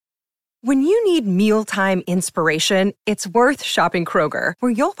When you need mealtime inspiration, it's worth shopping Kroger,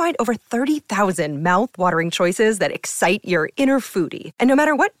 where you'll find over 30,000 mouth-watering choices that excite your inner foodie. And no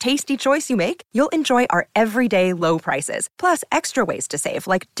matter what tasty choice you make, you'll enjoy our everyday low prices, plus extra ways to save,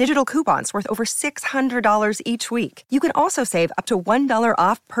 like digital coupons worth over $600 each week. You can also save up to $1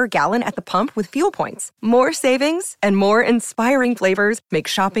 off per gallon at the pump with fuel points. More savings and more inspiring flavors make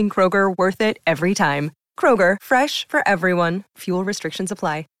shopping Kroger worth it every time. Kroger, fresh for everyone. Fuel restrictions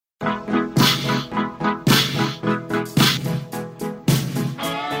apply. I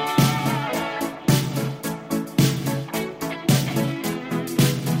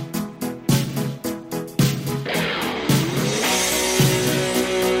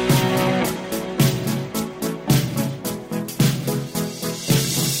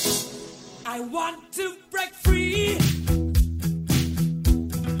want to break free.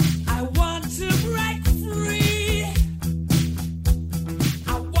 I want to break free.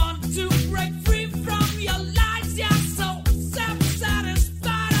 I want to break free from your lies. You're so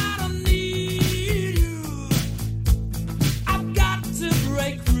self-satisfied. I don't need you. I've got to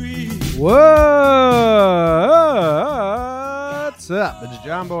break free. What's up? It's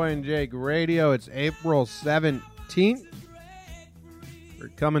John Boy and Jake Radio. It's April 17th. We're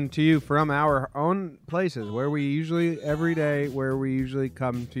coming to you from our own places where we usually, every day, where we usually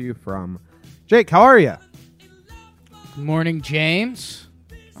come to you from. Jake, how are you? Good morning, James.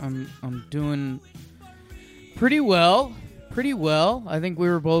 I'm doing pretty well. I think we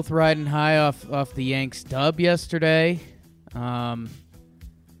were both riding high off the Yanks dub yesterday. I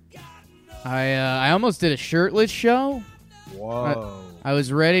almost did a shirtless show. Whoa. I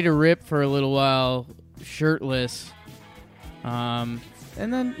was ready to rip for a little while shirtless.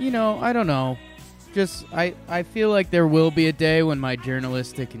 And then, I don't know. Just, I feel like there will be a day when my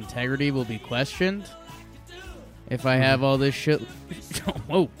journalistic integrity will be questioned. If I have all this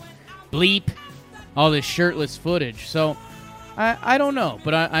all this shirtless footage. So, I don't know.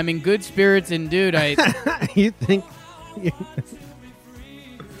 But I'm in good spirits, and dude, You think...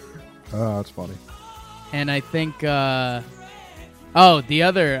 Oh, that's funny. And I think, the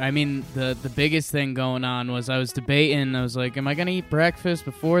biggest thing going on was I was debating. I was like, am I going to eat breakfast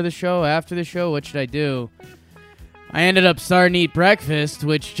before the show, after the show? What should I do? I ended up starting to eat breakfast,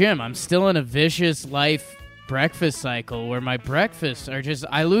 which, Jim, I'm still in a vicious life breakfast cycle where my breakfasts are just,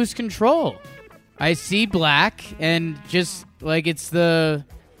 I lose control. I see black, and just, like, it's the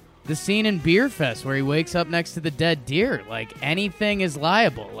scene in Beer Fest where he wakes up next to the dead deer. Like, anything is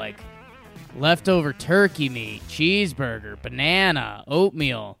liable. Like, leftover turkey meat, cheeseburger, banana,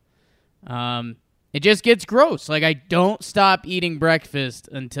 oatmeal. It just gets gross. Like, I don't stop eating breakfast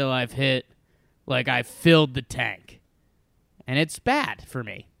until I've filled the tank. And it's bad for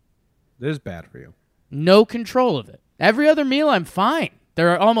me. It is bad for you. No control of it. Every other meal, I'm fine.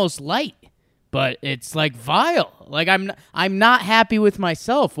 They're almost light. But it's, like, vile. Like, I'm not happy with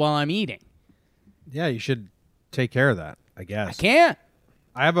myself while I'm eating. Yeah, you should take care of that, I guess. I can't.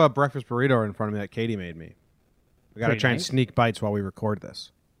 I have a breakfast burrito in front of me that Katie made me. We got to try and sneak bites while we record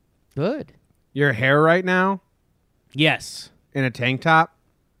this. Good. Your hair right now? Yes. In a tank top?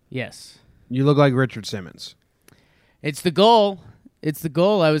 Yes. You look like Richard Simmons. It's the goal.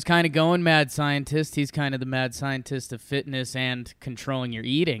 I was kind of going mad scientist. He's kind of the mad scientist of fitness and controlling your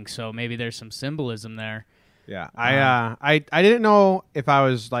eating, so maybe there's some symbolism there. Yeah. I didn't know if I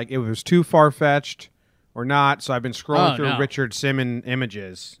was like, it was too far-fetched or not, so I've been scrolling through Richard Simmons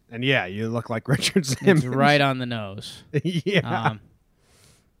images, and yeah, you look like Richard Simmons. It's right on the nose. Yeah.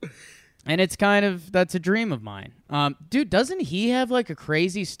 And it's kind of, that's a dream of mine. Dude, doesn't he have like a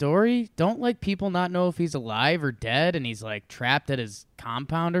crazy story? Don't like people not know if he's alive or dead, and he's like trapped at his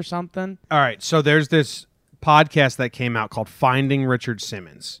compound or something? All right, so there's this podcast that came out called Finding Richard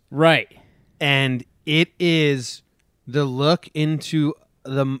Simmons. Right. And it is the look into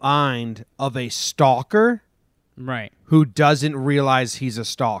the mind of a stalker, right, who doesn't realize he's a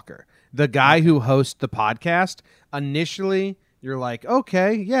stalker. The guy who hosts the podcast, initially you're like,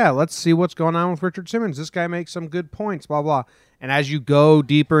 okay, yeah, let's see what's going on with Richard Simmons. This guy makes some good points, blah, blah. And as you go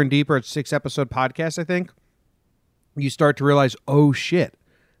deeper and deeper, it's 6-episode podcast, I think, you start to realize, oh shit,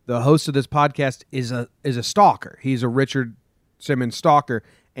 the host of this podcast is a stalker. He's a Richard Simmons stalker,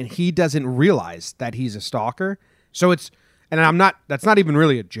 and he doesn't realize that he's a stalker. So it's, and that's not even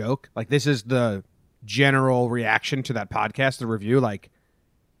really a joke. Like, this is the general reaction to that podcast, the review. Like,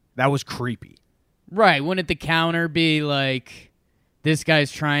 that was creepy. Right. Wouldn't the counter be like, this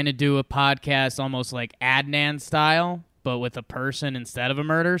guy's trying to do a podcast almost like Adnan style, but with a person instead of a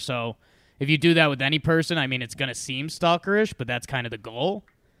murder? So if you do that with any person, I mean, it's going to seem stalkerish, but that's kind of the goal.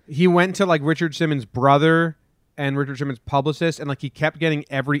 He went to, like, Richard Simmons' brother and Richard Simmons' publicist, and like he kept getting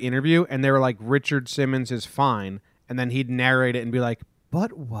every interview, and they were like, Richard Simmons is fine, and then he'd narrate it and be like,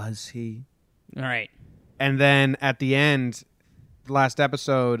 but was he? All right. And then at the end, the last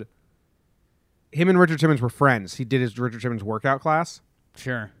episode, him and Richard Simmons were friends. He did his Richard Simmons workout class,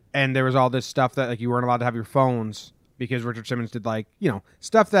 Sure. and there was all this stuff that like you weren't allowed to have your phones because Richard Simmons did like,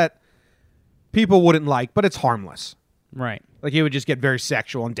 stuff that people wouldn't like, but it's harmless. Right. Like he would just get very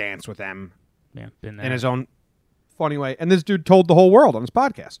sexual and dance with them Yeah, been there. in his own funny way. And this dude told the whole world on his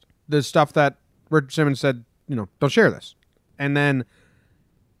podcast the stuff that Richard Simmons said, don't share this. And then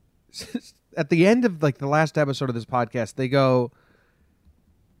at the end of like the last episode of this podcast, they go,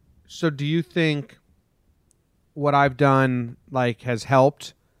 so do you think what I've done like has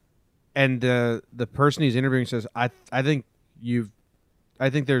helped? And the person he's interviewing says, I think you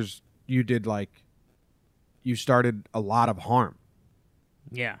started a lot of harm.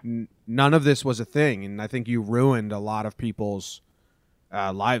 Yeah. None of this was a thing, and I think you ruined a lot of people's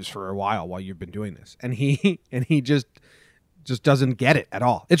lives for a while you've been doing this. And he just doesn't get it at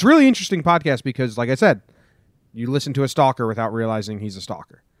all. It's really interesting podcast because, like I said, you listen to a stalker without realizing he's a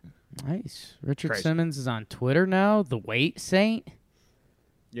stalker. Nice. Richard Crazy. Simmons is on Twitter now. The Weight Saint.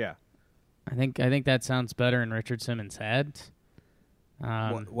 Yeah. I think that sounds better in Richard Simmons' head.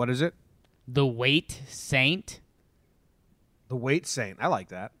 What is it? The Weight Saint. The Weight Saint. I like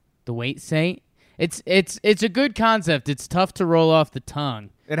that. The Weight Saint. It's a good concept. It's tough to roll off the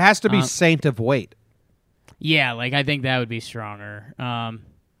tongue. It has to be Saint of Weight. Yeah, like I think that would be stronger. And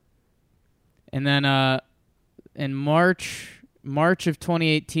then in March of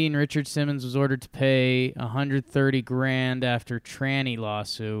 2018, Richard Simmons was ordered to pay $130,000 after tranny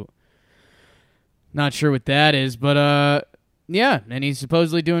lawsuit. Not sure what that is, but yeah, and he's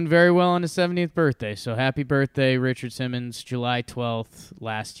supposedly doing very well on his 70th birthday. So happy birthday, Richard Simmons, July 12th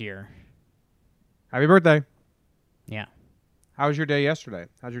last year. Happy birthday. Yeah. How was your day yesterday?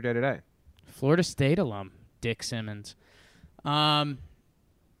 How's your day today? Florida State alum, Dick Simmons. My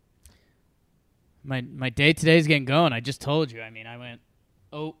day today is getting going. I just told you. I mean, I went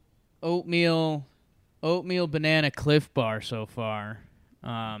oatmeal banana Cliff Bar so far.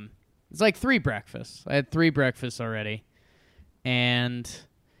 It's like 3 breakfasts. I had 3 breakfasts already. And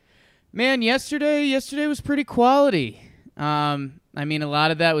man, yesterday was pretty quality. I mean, a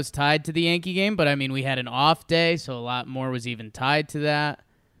lot of that was tied to the Yankee game, but I mean, we had an off day, so a lot more was even tied to that.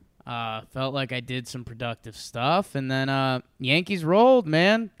 Felt like I did some productive stuff, and then Yankees rolled,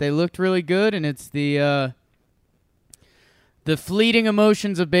 man. They looked really good, and it's the fleeting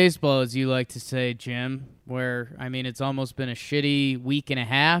emotions of baseball, as you like to say, Jim, where, I mean, it's almost been a shitty week and a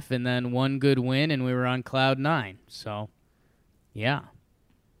half, and then one good win, and we were on cloud 9. So, yeah.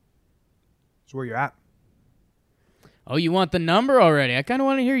 That's where you're at. Oh, you want the number already? I kind of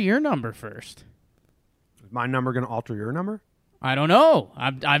want to hear your number first. Is my number going to alter your number? I don't know.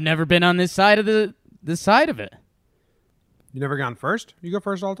 I've never been on this side of this side of it. You never gone first? You go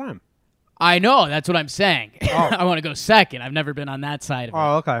first all the time. I know. That's what I'm saying. Oh. I want to go second. I've never been on that side of it.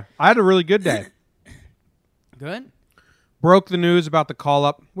 Oh, okay. I had a really good day. Good. Broke the news about the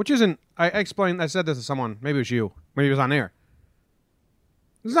call-up, which isn't... I explained... I said this to someone. Maybe it was you. Maybe it was on air.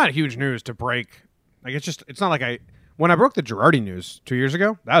 It's not huge news to break. Like, it's just... It's not like I... When I broke the Girardi news 2 years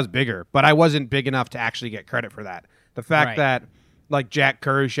ago, that was bigger. But I wasn't big enough to actually get credit for that. The fact Right. that, like, Jack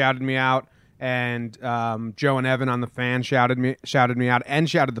Curry shouted me out, and Joe and Evan on the Fan shouted me out, and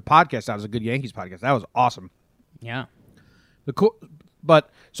shouted the podcast out as a good Yankees podcast. That was awesome. Yeah.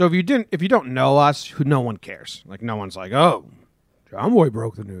 But so if you don't know us, no one cares. Like, no one's like, oh, John Boy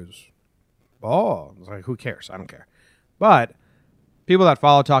broke the news. Oh, it's like, who cares? I don't care. But people that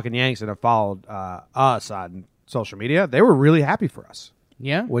follow Talking Yanks and have followed us on social media, they were really happy for us.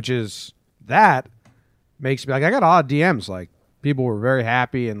 Yeah. Which is that makes me like, I got a lot of DMs. Like, people were very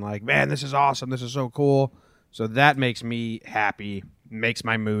happy and like, man, this is awesome. This is so cool. So that makes me happy, makes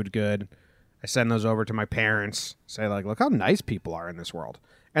my mood good. I send those over to my parents, say like, look how nice people are in this world.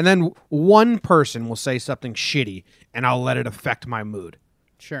 And then one person will say something shitty and I'll let it affect my mood.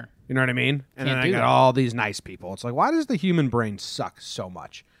 Sure. You know what I mean? And Can't then I do got that. all these nice people. It's like, why does the human brain suck so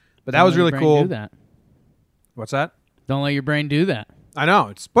much? But that Don't was let your really brain cool. Do that. What's that? Don't let your brain do that. I know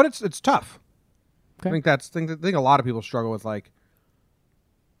it's tough. Okay. I think a lot of people struggle with like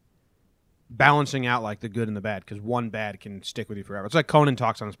balancing out like the good and the bad, because one bad can stick with you forever. It's like Conan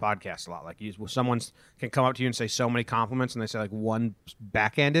talks on his podcast a lot. Like someone can come up to you and say so many compliments, and they say like one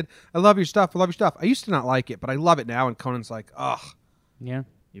backhanded, "I love your stuff. I love your stuff. I used to not like it, but I love it now." And Conan's like, "Ugh, Yeah.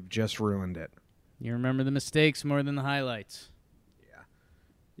 you've just ruined it." You remember the mistakes more than the highlights.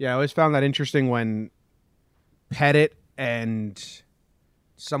 Yeah, I always found that interesting when Pettit and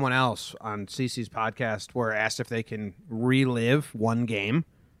someone else on CC's podcast were asked if they can relive one game.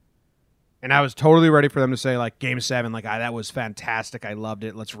 And I was totally ready for them to say, like, Game 7, like, that was fantastic. I loved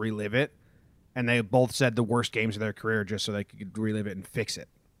it. Let's relive it. And they both said the worst games of their career just so they could relive it and fix it.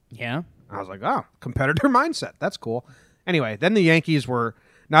 Yeah. I was like, oh, competitor mindset. That's cool. Anyway, then the Yankees were,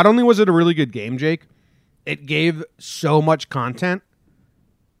 not only was it a really good game, Jake, it gave so much content.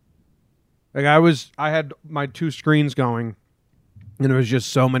 Like I had my 2 screens going, and there was just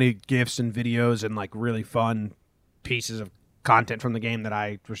so many GIFs and videos and like really fun pieces of content from the game that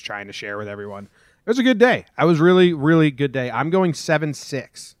I was trying to share with everyone. It was a good day. I was really, really good day. I'm going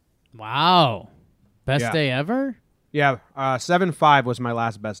 7-6. Wow. Best Yeah. day ever? Yeah, 7-5 was my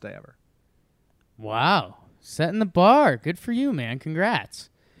last best day ever. Wow. Setting the bar. Good for you, man. Congrats.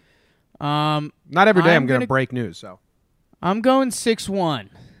 Not every day I'm going gonna- to break news, so. I'm going 6-1.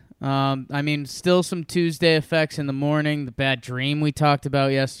 I mean, still some Tuesday effects in the morning. The bad dream we talked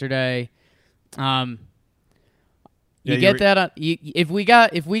about yesterday. You Yeah, get that on. If we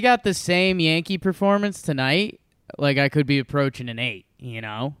got the same Yankee performance tonight, like I could be approaching an 8. You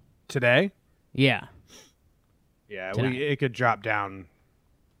know? Today? Yeah. Yeah, Tonight. it could drop down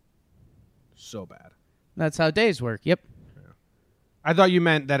so bad. That's how days work. Yep. I thought you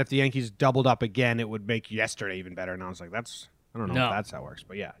meant that if the Yankees doubled up again, it would make yesterday even better. And I was like, I don't know No. if that's how it works.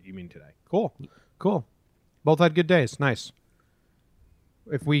 But yeah, you mean today. Cool. Both had good days. Nice.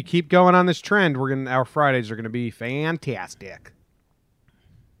 If we keep going on this trend, our Fridays are gonna be fantastic.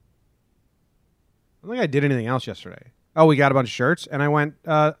 I don't think I did anything else yesterday. Oh, we got a bunch of shirts, and I went.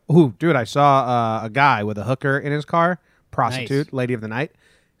 Dude, I saw a guy with a hooker in his car, prostitute, Nice. lady of the night. It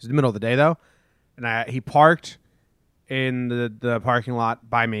was the middle of the day though, and he parked in the parking lot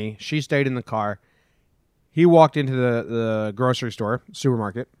by me. She stayed in the car. He walked into the grocery store,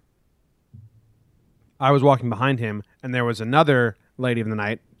 supermarket. I was walking behind him, and there was another lady of the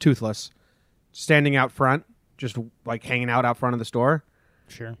night, toothless, standing out front, just like hanging out front of the store.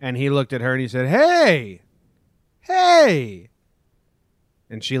 Sure. And he looked at her and he said, "Hey! Hey!"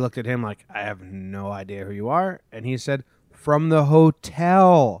 And she looked at him like, "I have no idea who you are." And he said, "From the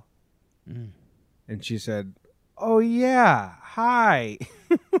hotel." And she said, "Oh, yeah. Hi."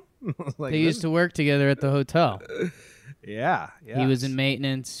 I was like, They used to work together at the hotel. Yeah. He was in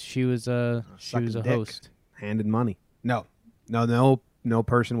maintenance. She was a Sucking dick. host. Handed money. No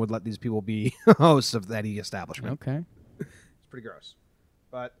person would let these people be hosts of any establishment. Okay. It's pretty gross.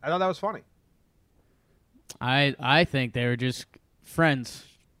 But I thought that was funny. I think they were just friends,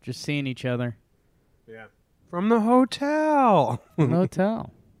 just seeing each other Yeah. From the hotel. in the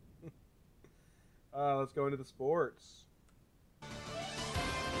hotel. Let's go into the sports.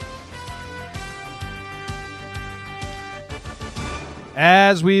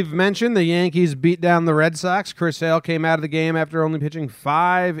 As we've mentioned, the Yankees beat down the Red Sox. Chris Sale came out of the game after only pitching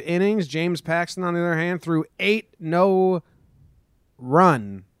 5 innings. James Paxton, on the other hand, threw 8 no-run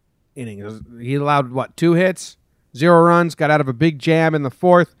innings. He allowed, 2 hits, 0 runs, got out of a big jam in the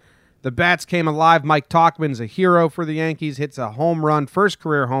 4th. The bats came alive. Mike Tauchman's a hero for the Yankees, hits a home run, first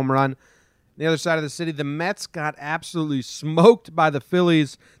career home run. The other side of the city, the Mets got absolutely smoked by the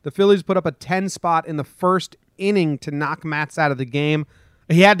Phillies. The Phillies put up a 10 spot in the first inning to knock Mats out of the game.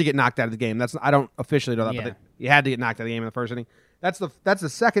 He had to get knocked out of the game. I don't officially know that, Yeah. but he had to get knocked out of the game in the first inning. That's the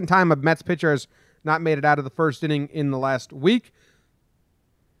second time a Mets pitcher has not made it out of the first inning in the last week.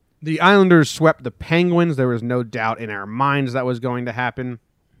 The Islanders swept the Penguins. There was no doubt in our minds that was going to happen.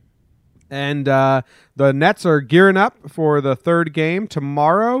 And the Nets are gearing up for the third game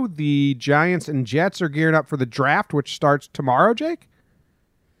tomorrow. The Giants and Jets are gearing up for the draft, which starts tomorrow, Jake?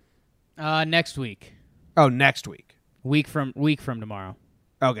 Next week. Oh, next week. Week from tomorrow.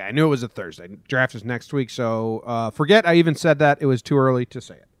 Okay, I knew it was a Thursday. Draft is next week, so forget I even said that. It was too early to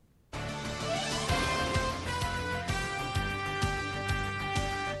say it.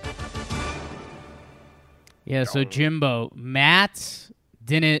 Yeah, so Jimbo, Mats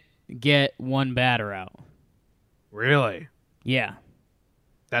didn't get one batter out. Really? Yeah.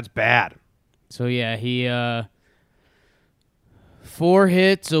 That's bad. So yeah, he 4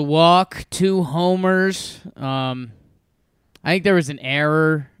 hits, a walk, 2 homers. I think there was an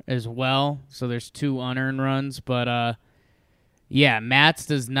error as well, so there's 2 unearned runs. But yeah, Mats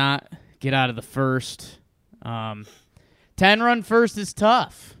does not get out of the first. 10-run first is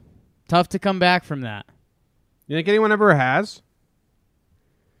tough. Tough to come back from that. You think anyone ever has?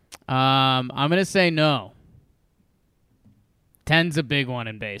 I'm gonna say no. 10's a big one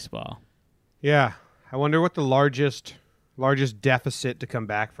in baseball. Yeah. I wonder what the largest deficit to come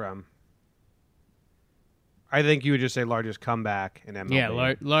back from. I think you would just say largest comeback in MLB.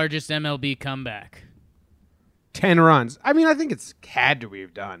 Yeah, largest MLB comeback. 10 runs. I mean, I think it's had to be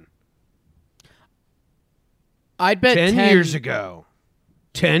done. I'd bet 10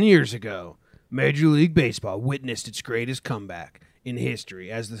 years ago, Major League Baseball witnessed its greatest comeback in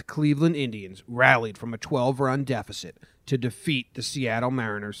history as the Cleveland Indians rallied from a 12-run deficit to defeat the Seattle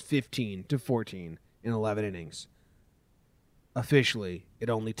Mariners 15-14 in 11 innings. Officially, it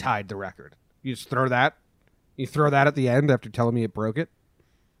only tied the record. You just throw that? You throw that at the end after telling me it broke it?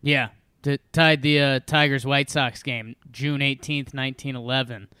 Yeah. Tied the Tigers-White Sox game, June 18th,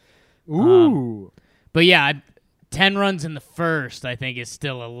 1911. Ooh. But yeah, 10 runs in the first, I think, is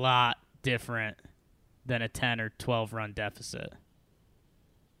still a lot different than a 10 or 12-run deficit.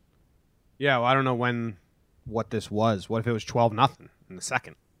 Yeah, well, I don't know what this was. What if it was 12-0 in the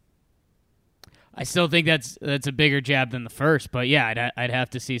second? I still think that's a bigger jab than the first, but yeah, I'd have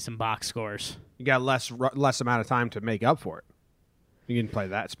to see some box scores. You got less amount of time to make up for it. You can play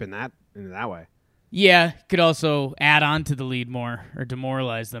that, spin that into that way. Yeah, could also add on to the lead more or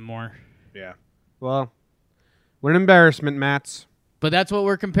demoralize them more. Yeah. Well, what an embarrassment, Mats. But that's what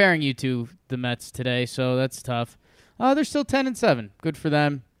we're comparing you to, the Mets today, so that's tough. They're still 10-7. Good for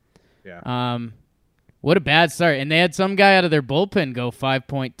them. Yeah. What a bad start. And they had some guy out of their bullpen go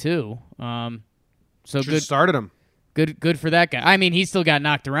 5.2. So Just good. started him. Good for that guy. I mean, he still got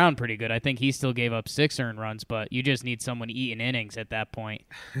knocked around pretty good. I think he still gave up 6 earned runs, but you just need someone eating innings at that point.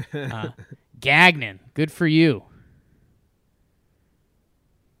 Gagnon, good for you.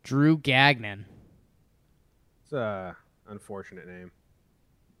 Drew Gagnon. It's a unfortunate name.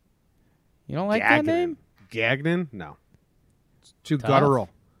 You don't like that name? Gagnon? No. It's too Tough. guttural.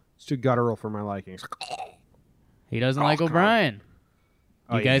 It's too guttural for my likings. He doesn't like O'Brien.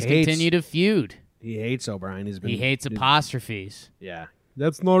 Oh, You guys continue to feud. He hates O'Brien. He hates apostrophes. Yeah.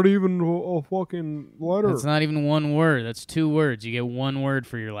 That's not even a fucking letter. That's not even one word. That's 2 words. You get 1 word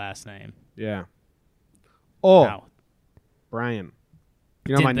for your last name. Yeah. Oh, Wow. Brian.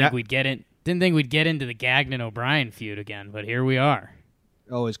 You know Didn't think we'd get into the Gagnon O'Brien feud again, but here we are.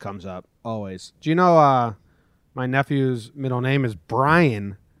 always comes up. Always. Do you know my nephew's middle name is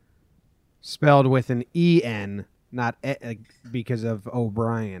Brian, spelled with an E-N, not because of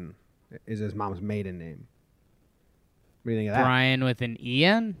O'Brien is his mom's maiden name. What do you think of that? Brian with an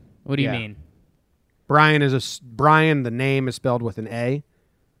E-N? What do you Yeah. mean? Brian, the name is spelled with an A,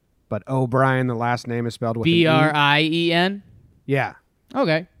 but O'Brien, the last name is spelled with an E. B-R-I-E-N? Yeah,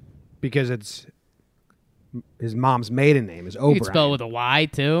 Okay. because it's his mom's maiden name is You O'Brien. could spell it with a Y,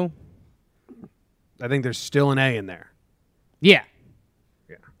 too. I think there's still an A in there. Yeah.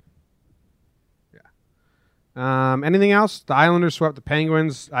 Anything else? The Islanders swept the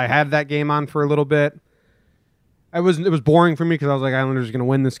Penguins. I had that game on for a little bit. It was boring for me because I was like, Islanders are going to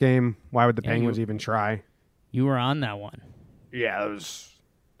win this game. Why would the Yeah, Penguins even try? You were on that one. Yeah,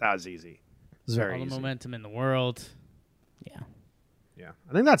 that was easy. It was very All the easy. momentum in the world. Yeah. Yeah,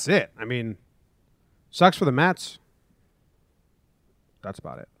 I think that's it. I mean, sucks for the Mets. That's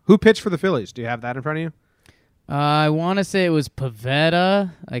about it. Who pitched for the Phillies? Do you have that in front of you? I want to say it was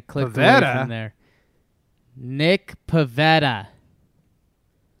Pavetta. I clicked away Pivetta? from there. Nick Pavetta.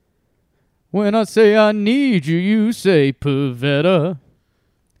 When I say I need you, you say Pavetta.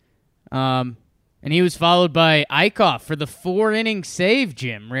 And he was followed by Eichhoff for the 4-inning save,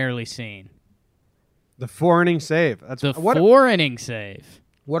 Jim, rarely seen. The 4-inning save. That's The what. 4-inning save.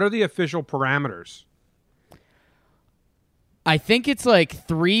 What are the official parameters? I think it's like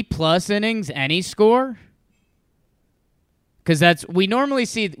 3+ innings, any score. Because we normally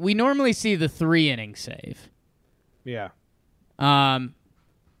see the 3-inning save. Yeah. Well,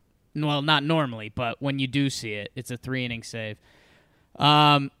 not normally, but when you do see it, it's a 3-inning save.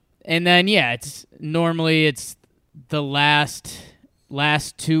 And then it's normally the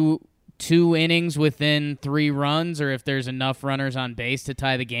last two innings within 3 runs, or if there's enough runners on base to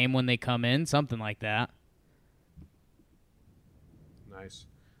tie the game when they come in, something like that. Nice.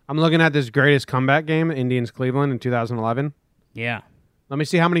 I'm looking at this greatest comeback game, Indians Cleveland in 2011. Yeah. Let me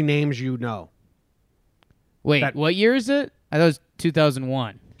see how many names you know. Wait, what year is it? I thought it was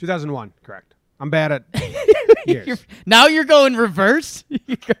 2001. 2001, correct. I'm bad at years. Now you're going reverse?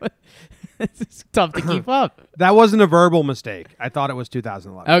 It's tough to keep up. That wasn't a verbal mistake. I thought it was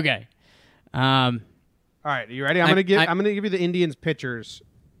 2011. Okay. All right, are you ready? I'm gonna give you the Indians pitchers.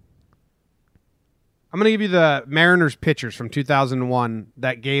 I'm gonna give you the Mariners pitchers from 2001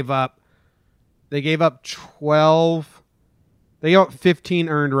 that gave up. They gave up 12. They got 15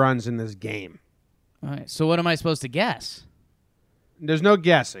 earned runs in this game. All right. So what am I supposed to guess? There's no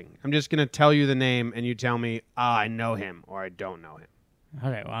guessing. I'm just gonna tell you the name, and you tell me, I know him or I don't know him.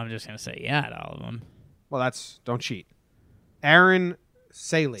 Okay. Well, I'm just gonna say yeah to all of them. Well, don't cheat. Aaron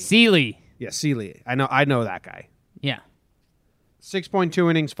Saley. Seeley. Yeah, Seeley. I know that guy. Yeah.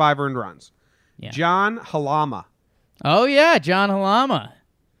 6.2 innings, 5 earned runs. Yeah. John Halama. Oh, yeah, John Halama.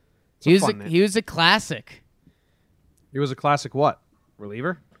 It's a fun name. He was a classic. He was a classic what?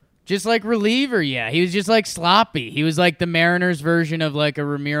 Reliever? Just like reliever, yeah. He was just like sloppy. He was like the Mariners version of like a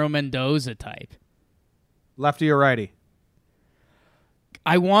Ramiro Mendoza type. Lefty or righty?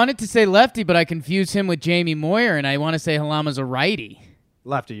 I wanted to say lefty, but I confused him with Jamie Moyer, and I want to say Halama's a righty.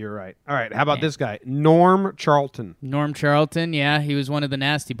 Lefty, you're right. All right, how about Okay. this guy? Norm Charlton. Norm Charlton, yeah, he was one of the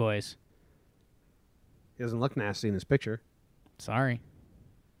nasty boys. He doesn't look nasty in this picture. Sorry,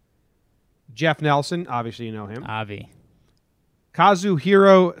 Jeff Nelson, obviously you know him. Avi.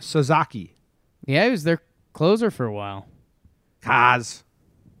 Kazuhiro Sasaki. Yeah, he was their closer for a while. Kaz.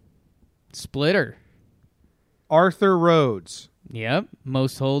 Splitter. Arthur Rhodes. Yep,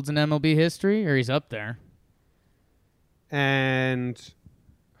 most holds in MLB history, or he's up there. And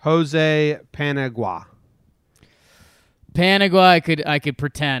Jose Panagua. Panagua, I could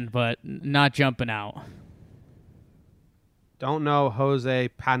pretend, but not jumping out. Don't know Jose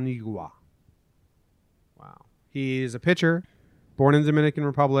Panagua. Wow. He's a pitcher, born in the Dominican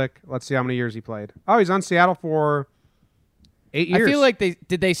Republic. Let's see how many years he played. Oh, he's on Seattle for 8 years. I feel like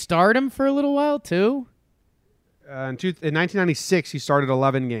did they start him for a little while too? In 1996, he started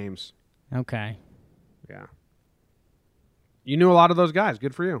 11 games. Okay. Yeah. You knew a lot of those guys.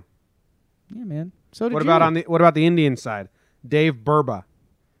 Good for you. Yeah, man. So did What you. about the Indian side? Dave Burba,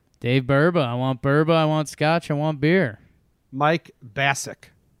 Dave Burba. I want Burba. I want scotch. I want beer. Mike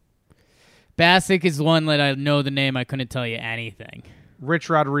Bassick, Bassick is one that I know the name. I couldn't tell you anything. Rich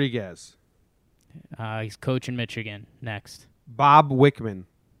Rodriguez, He's coaching Michigan next. Bob Wickman.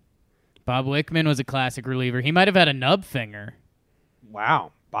 Bob Wickman was a classic reliever. He might have had a nub finger.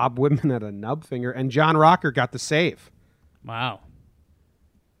 Wow. Bob Wickman had a nub finger. And John Rocker got the save. Wow.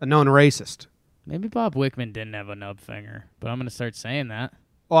 A known racist. Maybe Bob Wickman didn't have a nub finger, but I'm going to start saying that.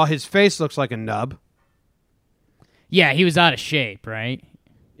 Well, his face looks like a nub. Yeah, he was out of shape, right?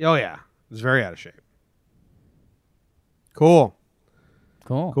 Oh, yeah. He was very out of shape. Cool.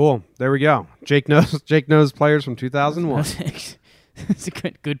 Cool. There we go. Jake knows players from 2001. It's a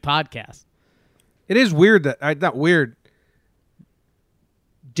good podcast. It is weird that not weird,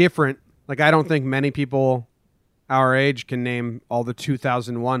 different. Like I don't think many people our age can name all the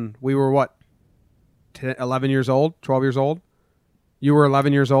 2001. We were what? 11 years old, 12 years old. You were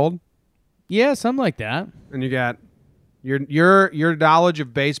 11 years old, Yeah, something like that. and you got your knowledge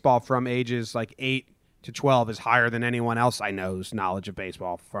of baseball from ages like 8 to 12 is higher than anyone else I know's knowledge of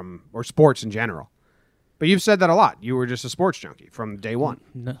baseball or sports in general. But you've said that a lot. You were just a sports junkie from day one.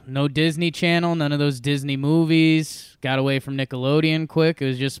 No Disney Channel, none of those Disney movies. Got away from Nickelodeon quick. It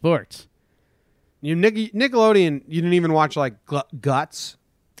was just sports. Nickelodeon, you didn't even watch like Guts.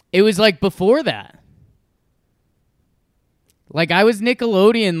 It was like before that. Like I was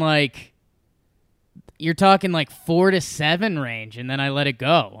Nickelodeon, like you're talking like 4 to 7 range, and then I let it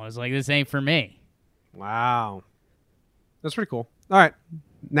go. I was like, this ain't for me. Wow. That's pretty cool. All right.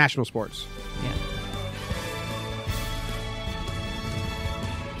 National sports. Yeah.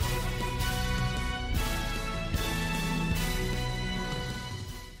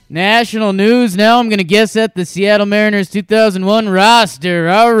 National news now. I'm going to guess at the Seattle Mariners 2001 roster.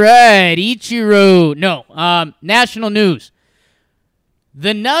 All right. Ichiro. No. National news.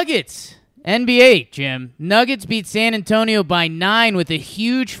 The Nuggets. NBA, Jim. Nuggets beat San Antonio by 9 with a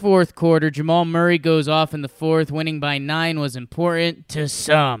huge fourth quarter. Jamal Murray goes off in the fourth. Winning by 9 was important to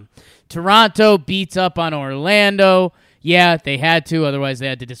some. Toronto beats up on Orlando. Yeah, they had to. Otherwise, they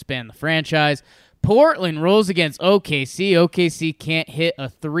had to disband the franchise. Portland rolls against OKC. OKC can't hit a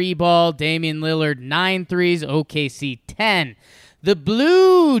 3-ball. Damian Lillard, 9 threes. OKC, 10. The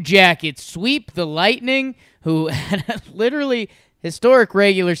Blue Jackets sweep the Lightning, who had a literally historic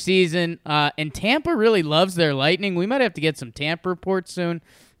regular season. And Tampa really loves their Lightning. We might have to get some Tampa reports soon.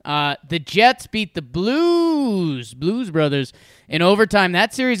 The Jets beat the Blues Brothers, in overtime.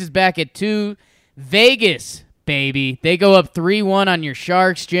 That series is back at 2. Vegas, baby. They go up 3-1 on your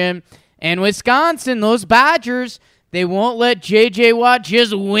Sharks, Jim. And Wisconsin, those Badgers, they won't let J.J. Watt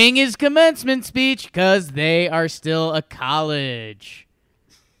just wing his commencement speech because they are still a college.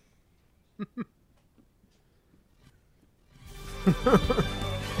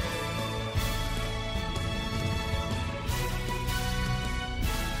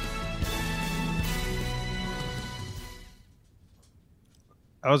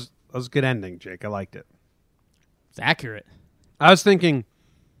 That was a good ending, Jake. I liked it. It's accurate. I was thinking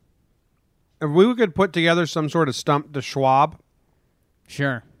if we could put together some sort of stump to Schwab,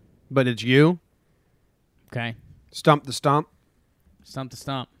 Sure. but it's you, Okay. stump the stump. Stump to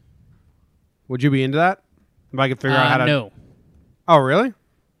stump. Would you be into that? If I could figure out how to. No. Oh, really?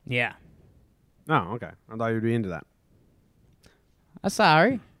 Yeah. Oh, okay. I thought you'd be into that.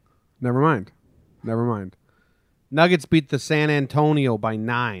 Sorry. Never mind. Nuggets beat the San Antonio by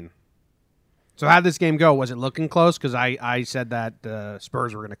 9. So how'd this game go? Was it looking close? Because I said that the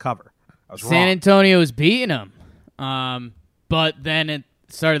Spurs were going to cover. I was San wrong. Antonio was beating them. But then at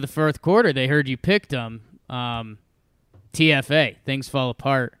the start of the fourth quarter, they heard you picked them. TFA. Things fall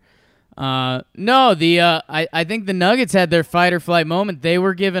apart. I think the Nuggets had their fight or flight moment. They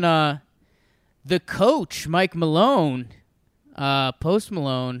were given the coach, Mike Malone, Post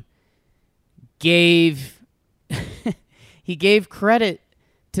Malone, gave credit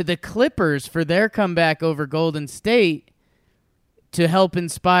to the Clippers for their comeback over Golden State to help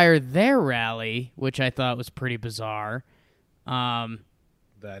inspire their rally, which I thought was pretty bizarre.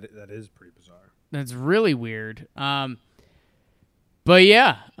 That is pretty bizarre. That's really weird. But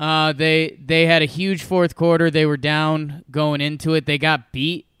yeah, they had a huge fourth quarter. They were down going into it. They got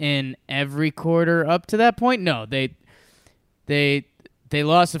beat in every quarter up to that point. No, they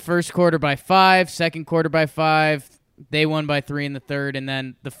lost the first quarter by 5, second quarter by 5. They won by 3 in the third, and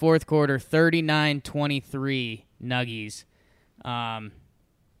then the fourth quarter, 39-23 Nuggies.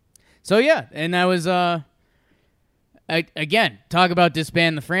 So yeah, and that was again, talk about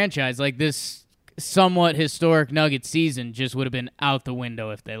disband the franchise. Like, this somewhat historic Nuggets season just would have been out the window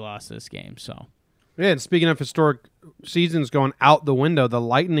if they lost this game. So yeah, and speaking of historic seasons going out the window, the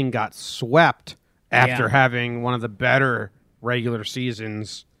Lightning got swept after having one of the better regular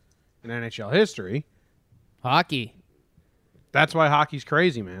seasons in NHL history. hockey, That's why hockey's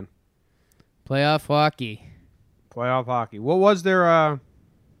crazy, man. playoff hockey. Playoff hockey. What was their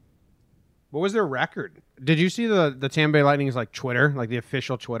record? Did you see the Tampa Bay Lightning's like Twitter, like the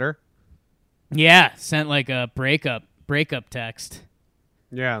official Twitter? Yeah, sent like a breakup text.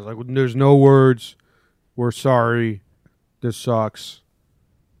 Yeah, it's like there's no words. We're sorry. This sucks.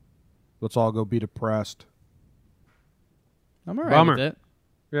 Let's all go be depressed. I'm all right Bummer. with it.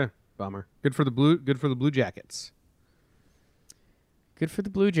 Yeah, bummer. Good for the Blue Jackets. Good for the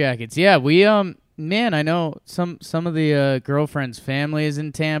Blue Jackets. Yeah, we man, I know some of the girlfriend's family is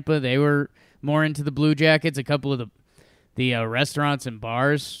in Tampa. They were more into the Blue Jackets. A couple of the restaurants and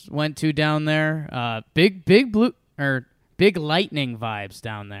bars went to down there. Big Lightning vibes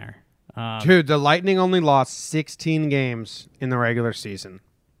down there. Dude, the Lightning only lost 16 games in the regular season.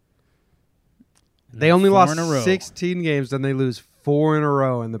 They only 4 lost in a row. 16 games, then they lose 4 in a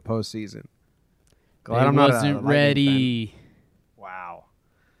row in the postseason. Glad They I'm not a wasn't Lightning ready. fan. Wow.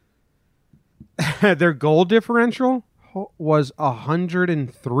 Their goal differential was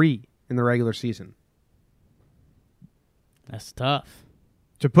 103 in the regular season. That's tough.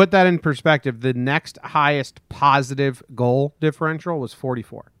 To put that in perspective, the next highest positive goal differential was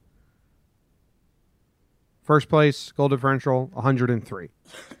 44. First place, goal differential, 103.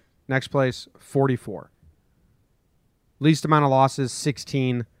 Next place, 44. Least amount of losses,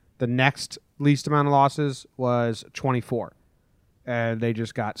 16. The next least amount of losses was 24. And they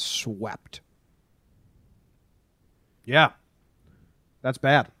just got swept. Yeah. That's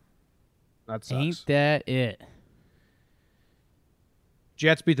bad. That sucks. Ain't that it?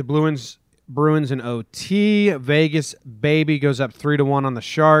 Jets beat the Bruins in OT. Vegas, baby, goes up 3-1 on the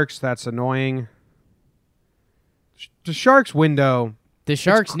Sharks. That's annoying. The Sharks window. The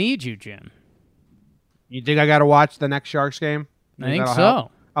Sharks need you, Jim. You think I got to watch the next Sharks game? I think that'll so.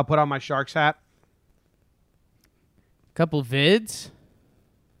 help? I'll put on my Sharks hat. Couple vids.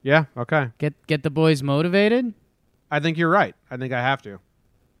 Yeah, okay. Get the boys motivated. I think you're right. I think I have to.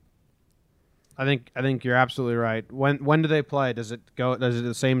 I think you're absolutely right. When do they play? Does it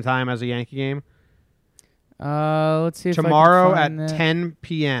the same time as a Yankee game? Let's see if Tomorrow I at can find that. 10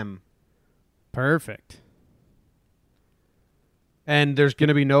 p.m. Perfect. And there's going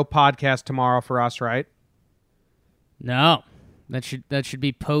to be no podcast tomorrow for us, right? No, that should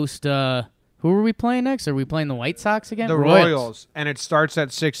be post. Who are we playing next? Are we playing the White Sox again? The Royals, and it starts at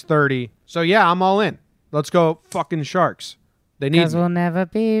 6:30. So yeah, I'm all in. Let's go, fucking Sharks. They need. 'Cause me. we'll never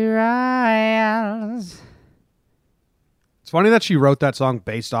be Royals. It's funny that she wrote that song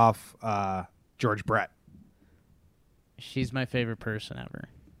based off George Brett. She's my favorite person ever.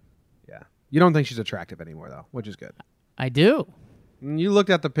 Yeah, you don't think she's attractive anymore though, which is good. I do. You looked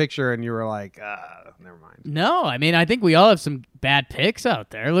at the picture and you were like, never mind. No, I mean, I think we all have some bad picks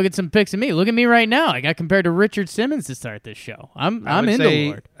out there. Look at some picks of me. Look at me right now. I got compared to Richard Simmons to start this show. I'm into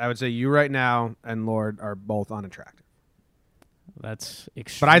Lord. I would say you right now and Lord are both unattractive. That's But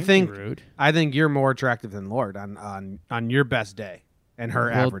extremely I think rude. I think you're more attractive than Lord on your best day and her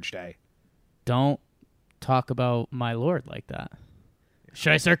Well, average day. Don't talk about my Lord like that.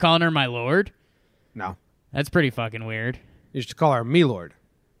 Should I start calling her my Lord? No. That's pretty fucking weird. You should call her Milord.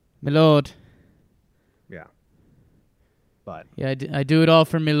 My lord. Yeah. But Yeah, I do it all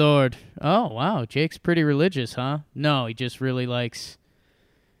for my lord. Oh, wow. Jake's pretty religious, huh? No, he just really likes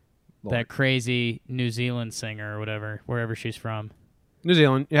Lord. that crazy New Zealand singer or whatever, wherever she's from. New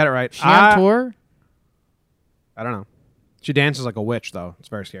Zealand, you had it right. She on tour? I don't know. She dances like a witch, though. It's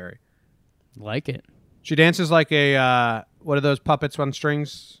very scary. Like it. She dances like a, what are those puppets on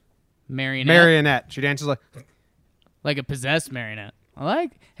strings? Marionette. Marionette. She dances Like a possessed marionette.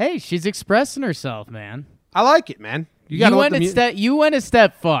 Hey, she's expressing herself, man. I like it, man. You went a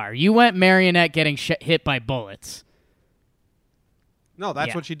step far. You went marionette getting hit by bullets. No, that's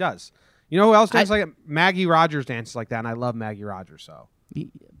Yeah. what she does. You know who else dances like it? Maggie Rogers dances like that, and I love Maggie Rogers, so.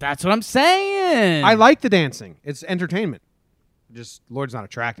 That's what I'm saying. I like the dancing. It's entertainment. Just, Lord's not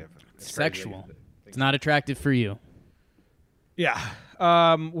attractive. It's crazy. Sexual. It's not attractive for you. Yeah.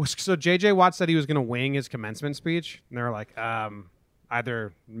 So J.J. Watt said he was going to wing his commencement speech, and they were like,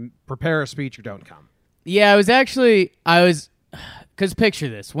 either prepare a speech or don't come. Yeah, because picture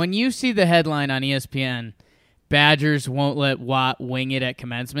this. When you see the headline on ESPN, Badgers won't let Watt wing it at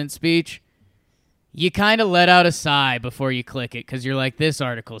commencement speech, you kind of let out a sigh before you click it because you're like, this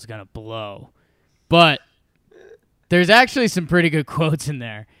article's going to blow. But there's actually some pretty good quotes in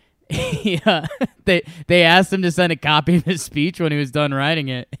there. Yeah, they asked him to send a copy of his speech when he was done writing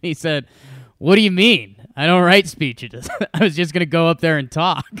it. He said, "What do you mean? I don't write speeches. I was just going to go up there and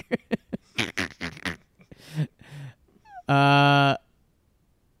talk."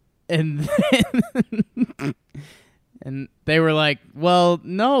 And and they were like, "Well,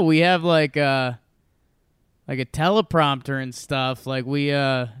 no, we have like a teleprompter and stuff. Like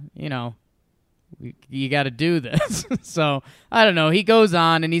you got to do this." So I don't know. He goes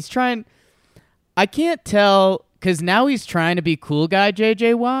on and he's trying. I can't tell because now he's trying to be cool guy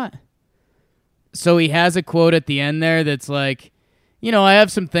J.J. Watt. So he has a quote at the end there that's like, I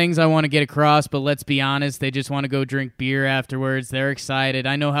have some things I want to get across, but let's be honest, they just want to go drink beer afterwards. They're excited.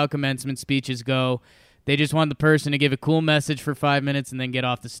 I know how commencement speeches go. They just want the person to give a cool message for 5 minutes and then get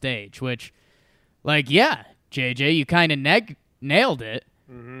off the stage, which, yeah, JJ, you kind of nailed it.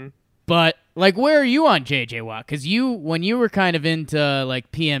 Mm-hmm. But, where are you on JJ Watt? Because when you were kind of into,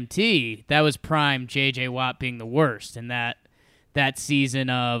 PMT, that was prime JJ Watt being the worst in that season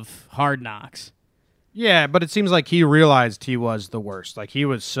of Hard Knocks. Yeah, but it seems like he realized he was the worst. Like, he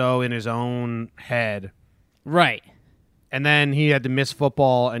was so in his own head. Right. And then he had to miss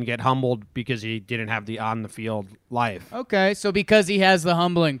football and get humbled because he didn't have the on-the-field life. Okay, so because he has the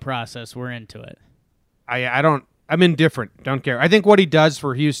humbling process, we're into it. I'm indifferent. Don't care. I think what he does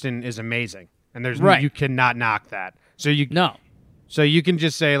for Houston is amazing. And you cannot knock that. So you can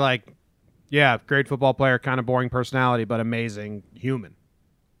just say, yeah, great football player, kind of boring personality, but amazing human.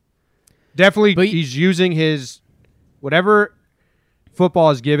 Definitely, he's using his whatever football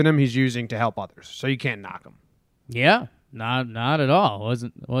has given him. He's using to help others, so you can't knock him. Yeah, not at all.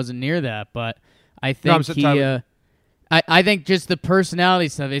 wasn't near that, but I think I think just the personality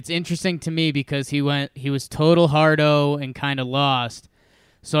stuff. It's interesting to me because he was total hardo and kind of lost.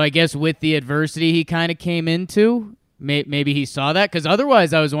 So I guess with the adversity he kind of came into, maybe he saw that because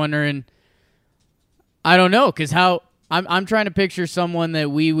otherwise I was wondering. I don't know because how. I'm trying to picture someone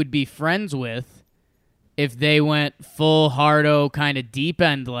that we would be friends with if they went full hardo kind of deep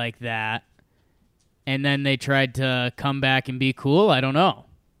end like that and then they tried to come back and be cool. I don't know.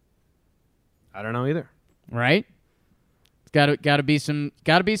 I don't know either. Right? It's got to be some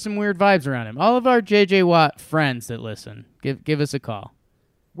weird vibes around him. All of our JJ Watt friends that listen, give us a call.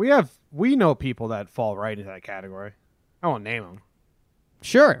 We know people that fall right into that category. I won't name them.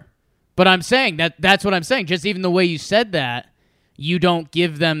 Sure. But I'm saying that's what I'm saying. Just even the way you said that, you don't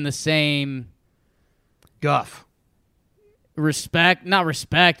give them the same guff. Respect, not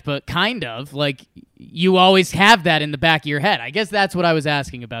respect, but kind of. Like, you always have that in the back of your head. I guess that's what I was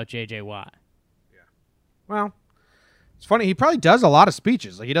asking about J.J. Watt. Yeah. Well, it's funny. He probably does a lot of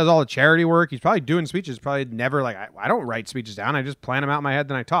speeches. Like, he does all the charity work. He's probably doing speeches. Probably never, I don't write speeches down. I just plan them out in my head,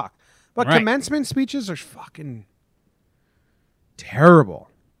 then I talk. But commencement speeches are fucking terrible.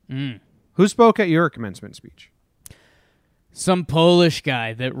 Who spoke at your commencement speech? Some Polish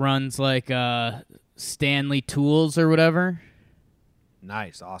guy that runs Stanley Tools or whatever.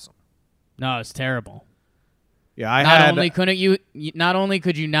 Nice, awesome. No, it's terrible. Yeah, not only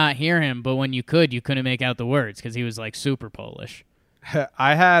could you not hear him, but when you couldn't make out the words because he was super Polish.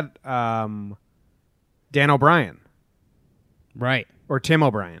 I had Dan O'Brien. Right. Or Tim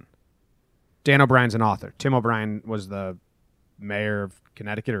O'Brien. Dan O'Brien's an author. Tim O'Brien was the mayor of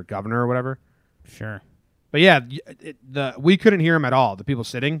Connecticut or governor or whatever. Sure. But yeah, we couldn't hear him at all, the people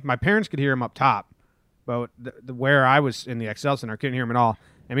sitting. My parents could hear him up top, But where I was in the Excel Center, I couldn't hear him at all.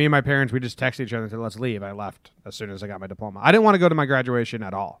 And me and my parents, we just texted each other and said, let's leave. I left as soon as I got my diploma. I didn't want to go to my graduation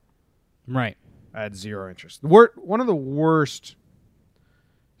at all. Right. I had zero interest. One of the worst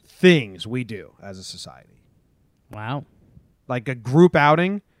things we do as a society. Wow. Like a group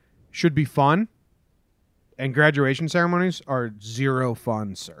outing should be fun, and graduation ceremonies are zero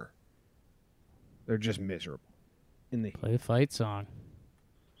fun, sir. They're just miserable. Play the fight song.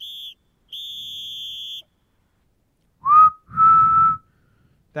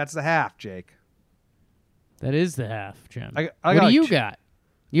 That's the half, Jake. That is the half, Jim. I what got do like you got?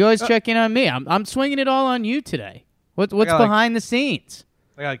 You always check in on me. I'm swinging it all on you today. What's got behind the scenes?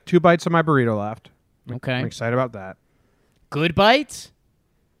 I got like 2 bites of my burrito left. Okay. I'm excited about that. Good bites?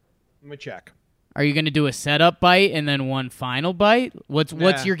 Let me check. Are you going to do a setup bite and then one final bite? What's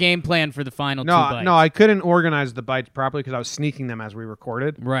Nah. your game plan for the final 2 bites? No, I couldn't organize the bites properly because I was sneaking them as we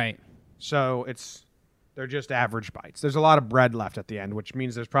recorded. Right. So they're just average bites. There's a lot of bread left at the end, which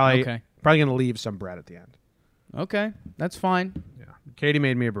means there's probably Okay. going to leave some bread at the end. Okay. That's fine. Yeah. Katie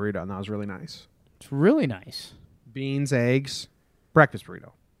made me a burrito, and that was really nice. It's really nice. Beans, eggs, breakfast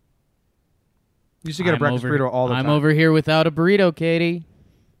burrito. Used to get a breakfast burrito all the time. I'm over here without a burrito, Katie.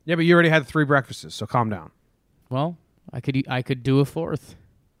 Yeah, but you already had 3 breakfasts, so calm down. Well, I could do a 4th.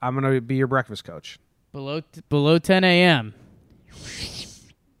 I'm going to be your breakfast coach. Below 10 a.m.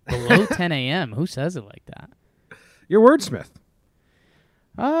 Below 10 a.m. Who says it like that? You're wordsmith.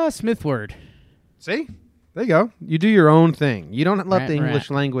 Smith word. See? There you go. You do your own thing. You don't let Rat, the English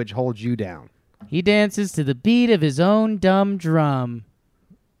rat. language hold you down. He dances to the beat of his own dumb drum.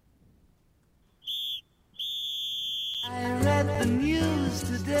 I read the news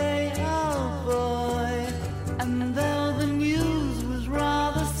today, oh boy, and though the news was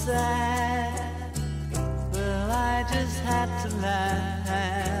rather sad, well, I just had to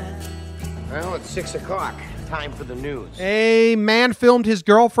laugh. Well, it's 6 o'clock. Time for the news. A man filmed his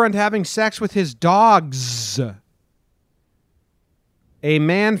girlfriend having sex with his dogs. A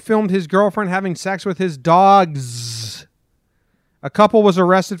man filmed his girlfriend having sex with his dogs. A couple was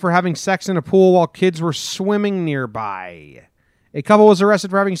arrested for having sex in a pool while kids were swimming nearby. A couple was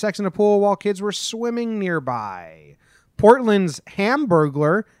arrested for having sex in a pool while kids were swimming nearby. Portland's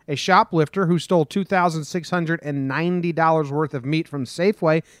Hamburglar, a shoplifter who stole $2,690 worth of meat from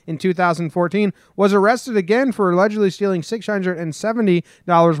Safeway in 2014, was arrested again for allegedly stealing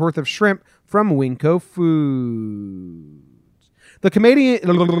 $670 worth of shrimp from Winco Foods. The Canadian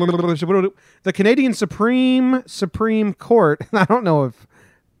Supreme Court. I don't know if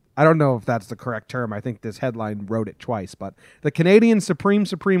that's the correct term. I think this headline wrote it twice, but the Canadian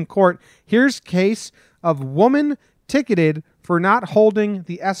Supreme Court hears case of woman ticketed for not holding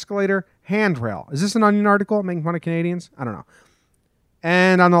the escalator handrail. Is this an Onion article making fun of Canadians? I don't know.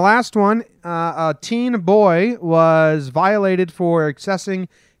 And on the last one, a teen boy was violated for accessing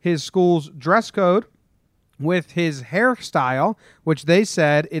his school's dress code with his hairstyle, which they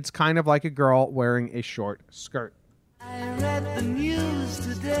said it's kind of like a girl wearing a short skirt. I read the news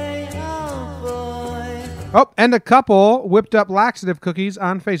today, oh boy. Oh, and a couple whipped up laxative cookies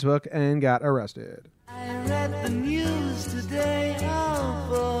on Facebook and got arrested. I read the news today, oh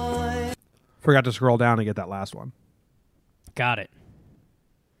boy. Forgot to scroll down and get that last one. Got it.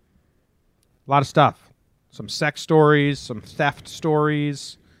 A lot of stuff. Some sex stories, some theft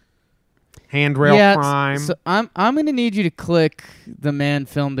stories, handrail crime. So I'm going to need you to click the man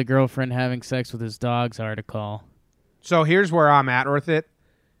filmed a girlfriend having sex with his dogs article. So here's where I'm at with it.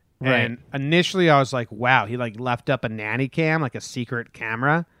 Right. And initially I was like, wow, he like left up a nanny cam, like a secret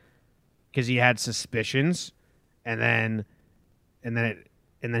camera, because he had suspicions. And then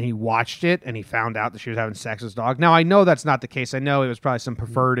he watched it and he found out that she was having sex with his dog. Now I know that's not the case. I know it was probably some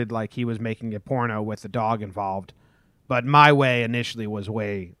perverted, like he was making a porno with the dog involved. But my way initially was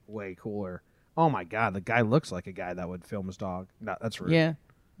way, way cooler. Oh my God, the guy looks like a guy that would film his dog. No, that's rude. Yeah.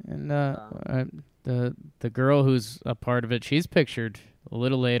 And the girl who's a part of it, she's pictured a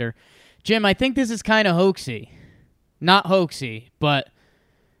little later. Jim, I think this is kind of hoaxy. Not hoaxy, but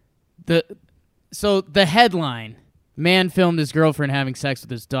the headline, man filmed his girlfriend having sex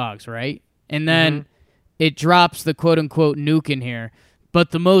with his dogs, right? And then it drops the quote-unquote nuke in here.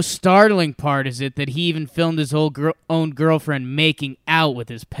 But the most startling part is that he even filmed his own girlfriend making out with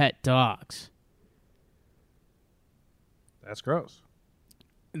his pet dogs. That's gross.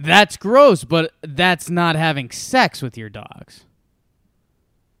 That's gross, but that's not having sex with your dogs.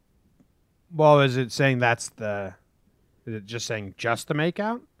 Well, is it saying is it just saying just the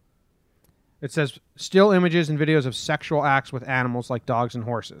makeout? It says still images and videos of sexual acts with animals like dogs and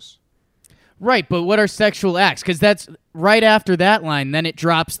horses. Right, but what are sexual acts? Because that's right after that line. Then it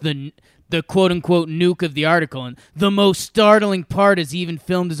drops the the quote-unquote nuke of the article. And the most startling part is he even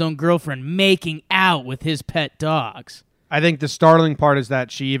filmed his own girlfriend making out with his pet dogs. I think the startling part is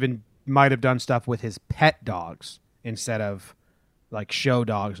that she even might have done stuff with his pet dogs instead of like show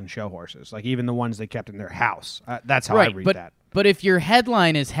dogs and show horses, like even the ones they kept in their house. That's how I read that. But if your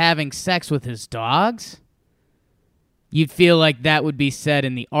headline is having sex with his dogs, you'd feel like that would be said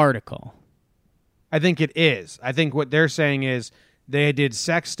in the article. I think it is. I think what they're saying is they did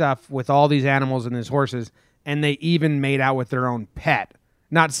sex stuff with all these animals and these horses, and they even made out with their own pet.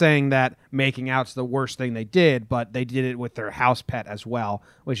 Not saying that making out's the worst thing they did, but they did it with their house pet as well,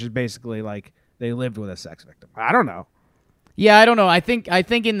 which is basically like they lived with a sex victim. I don't know. Yeah, I don't know. I think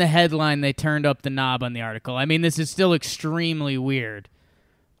in the headline they turned up the knob on the article. I mean, this is still extremely weird.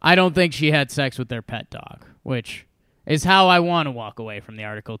 I don't think she had sex with their pet dog, which is how I want to walk away from the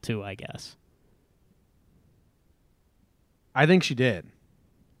article too, I guess. I think she did.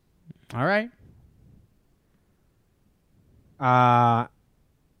 All right.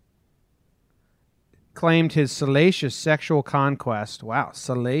 Claimed his salacious sexual conquest. Wow,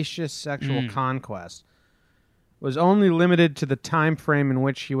 salacious sexual conquest was only limited to the time frame in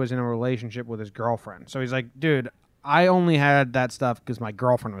which he was in a relationship with his girlfriend. So he's like, dude, I only had that stuff because my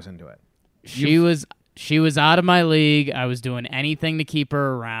girlfriend was into it. She was out of my league. I was doing anything to keep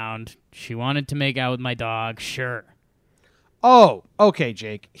her around. She wanted to make out with my dog. Sure. Oh, okay,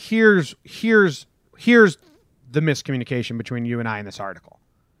 Jake. Here's the miscommunication between you and I in this article.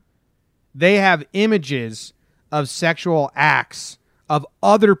 They have images of sexual acts of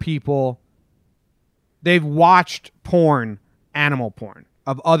other people. They've watched porn, animal porn,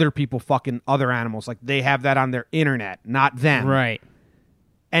 of other people fucking other animals. Like, they have that on their internet, not them. Right.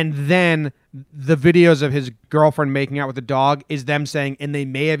 And then the videos of his girlfriend making out with the dog is them saying, and they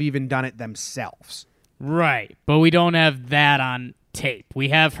may have even done it themselves. Right. But we don't have that on tape. We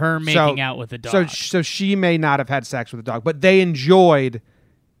have her making out with the dog. So she may not have had sex with the dog, but they enjoyed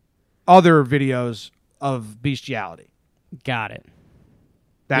other videos of bestiality. Got it.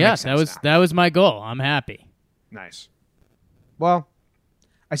 That makes sense. That was my goal. I'm happy. Nice. Well,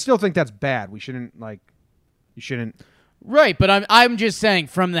 I still think that's bad. You shouldn't. Right, but I'm just saying,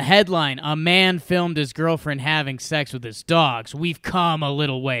 from the headline, a man filmed his girlfriend having sex with his dogs. We've come a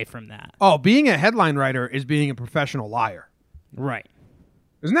little way from that. Oh, being a headline writer is being a professional liar. Right.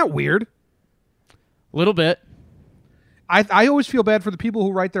 Isn't that weird? A little bit. I always feel bad for the people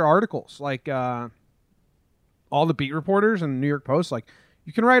who write their articles, like all the beat reporters and New York Post. Like,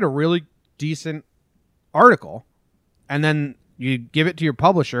 you can write a really decent article, and then you give it to your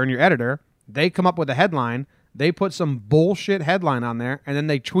publisher and your editor. They come up with a headline. They put some bullshit headline on there, and then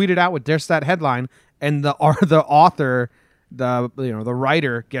they tweet it out with just that headline. And the author, the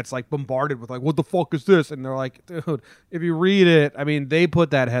writer, gets like bombarded with like, "What the fuck is this?" And they're like, "Dude, if you read it, I mean, they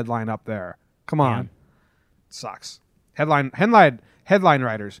put that headline up there. Come on, It sucks." Headline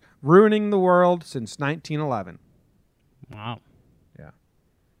writers ruining the world since 1911. Wow. Yeah,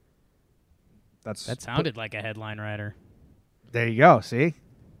 that sounded like a headline writer. There you go. See,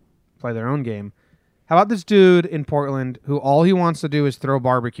 play their own game. How about this dude in Portland who all he wants to do is throw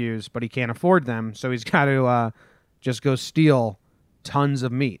barbecues, but he can't afford them, so he's got to just go steal tons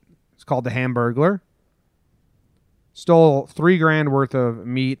of meat. It's called the Hamburglar. Stole $3,000 worth of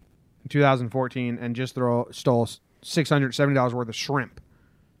meat in 2014 and just stole $670 worth of shrimp.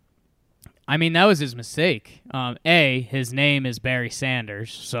 I mean, that was his mistake. His name is Barry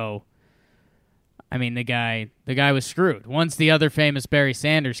Sanders, so I mean, the guy was screwed. Once the other famous Barry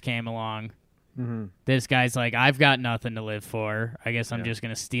Sanders came along, this guy's like, I've got nothing to live for. I guess I'm just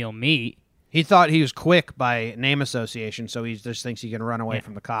going to steal meat. He thought he was quick by name association, so he just thinks he can run away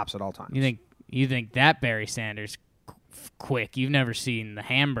from the cops at all times. You think that Barry Sanders quick? You've never seen the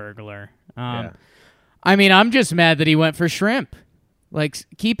Hamburglar. I mean, I'm just mad that he went for shrimp. Like,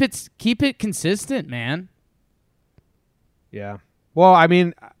 keep it consistent, man. Yeah. Well, I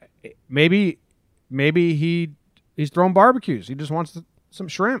mean, maybe he's throwing barbecues. He just wants some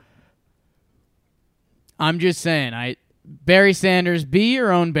shrimp. I'm just saying, Barry Sanders, be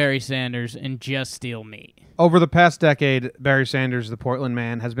your own Barry Sanders and just steal meat. Over the past decade, Barry Sanders, the Portland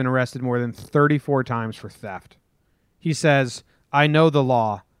man, has been arrested more than 34 times for theft. He says, "I know the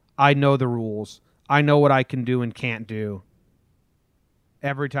law. I know the rules. I know what I can do and can't do.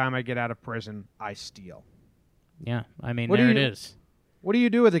 Every time I get out of prison, I steal." Yeah, I mean, it is. What do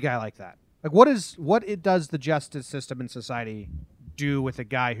you do with a guy like that? Like, what does the justice system in society do with a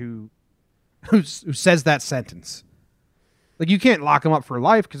guy who says that sentence? Like, you can't lock him up for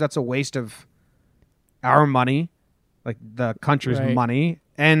life because that's a waste of our money, like the country's money.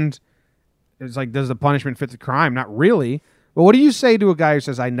 And it's like, does the punishment fit the crime? Not really. But what do you say to a guy who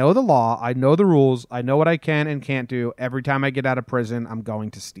says, I know the law, I know the rules, I know what I can and can't do. Every time I get out of prison, I'm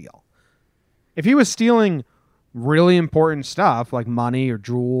going to steal. If he was stealing really important stuff like money or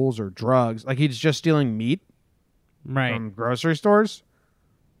jewels or drugs, like he's just stealing meat from grocery stores,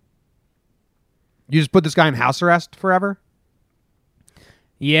 you just put this guy in house arrest forever?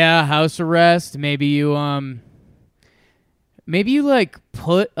 Yeah, house arrest. Maybe you like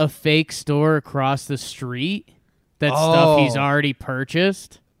put a fake store across the street that's stuff he's already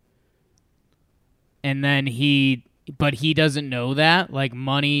purchased. And then he doesn't know that. Like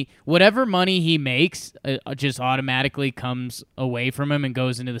money, whatever money he makes just automatically comes away from him and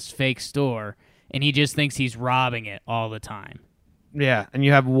goes into this fake store. And he just thinks he's robbing it all the time. Yeah, and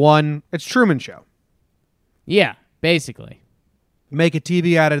you have one, it's Truman Show. Yeah, basically. Make a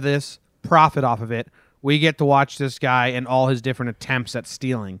TV out of this, profit off of it. We get to watch this guy and all his different attempts at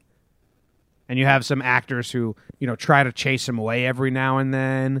stealing. And you have some actors who, try to chase him away every now and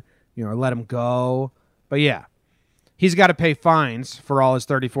then, or let him go. But yeah, he's got to pay fines for all his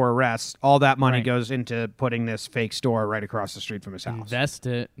 34 arrests. All that money goes into putting this fake store right across the street from his house. Invest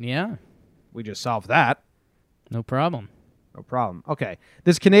it, yeah. We just solved that. No problem. No problem. Okay.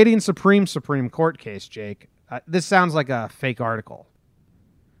 This Canadian Supreme Court case, Jake, this sounds like a fake article.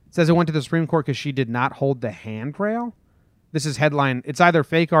 It says it went to the Supreme Court because she did not hold the handrail. This is headline. It's either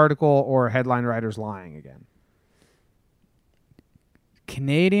fake article or headline writers lying again.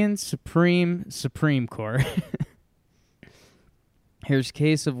 Canadian Supreme Court. Here's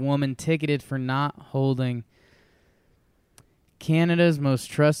case of woman ticketed for not holding Canada's most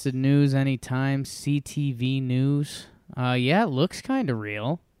trusted news anytime, CTV News. Yeah, it looks kind of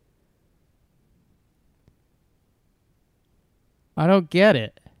real. I don't get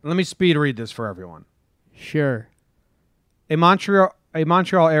it. Let me speed read this for everyone. Sure. A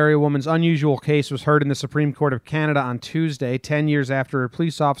Montreal area woman's unusual case was heard in the Supreme Court of Canada on Tuesday, 10 years after a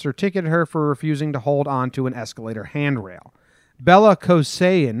police officer ticketed her for refusing to hold on to an escalator handrail. Bella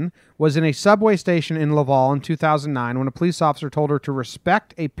Kosayan was in a subway station in Laval in 2009 when a police officer told her to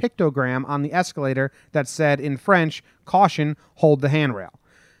respect a pictogram on the escalator that said in French, "Caution, hold the handrail."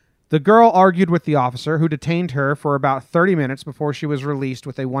 The girl argued with the officer, who detained her for about 30 minutes before she was released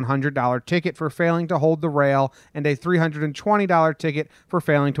with a $100 ticket for failing to hold the rail and a $320 ticket for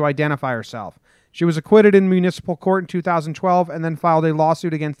failing to identify herself. She was acquitted in municipal court in 2012 and then filed a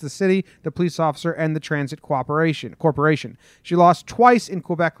lawsuit against the city, the police officer, and the Transit Corporation. She lost twice in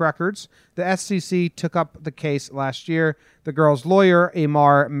Quebec records. The SCC took up the case last year. The girl's lawyer,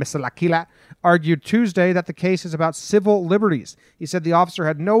 Amar Misalakila, argued Tuesday that the case is about civil liberties. He said the officer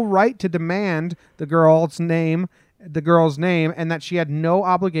had no right to demand the girl's name, and that she had no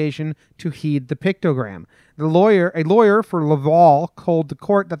obligation to heed the pictogram. A lawyer for Laval, told the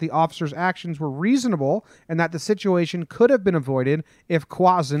court that the officer's actions were reasonable and that the situation could have been avoided if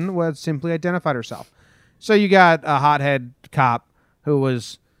Quazin would simply identified herself. So you got a hothead cop who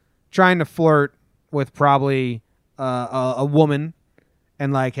was trying to flirt with probably a woman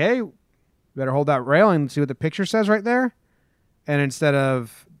and like, hey, better hold that railing and see what the picture says right there. And instead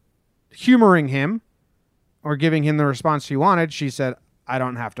of humoring him or giving him the response he wanted, she said, I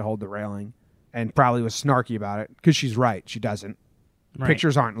don't have to hold the railing. And probably was snarky about it because she's right. She doesn't. Right.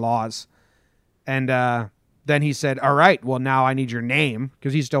 Pictures aren't laws. And then he said, all right, well, now I need your name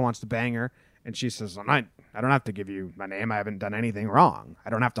because he still wants to bang her. And she says, I don't have to give you my name. I haven't done anything wrong. I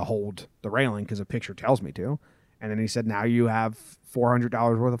don't have to hold the railing because a picture tells me to. And then he said, now you have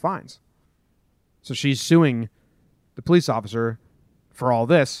 $400 worth of fines. So she's suing the police officer for all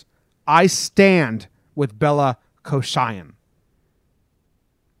this. I stand with Bella Kosayan.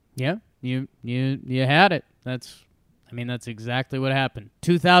 Yeah. You had it. That's exactly what happened.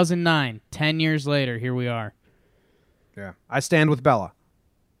 2009, 10 years later, here we are. Yeah. I stand with Bella.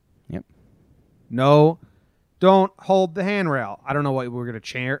 Yep. No, don't hold the handrail. I don't know what we're going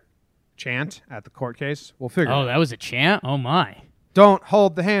to chant at the court case. We'll figure it out. Oh, that was a chant? Oh, my. Don't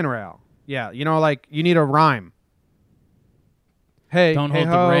hold the handrail. Yeah, like you need a rhyme. Hey, don't hold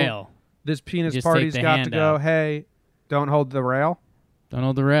the rail. This penis party's got to go. Out. Hey, don't hold the rail. Don't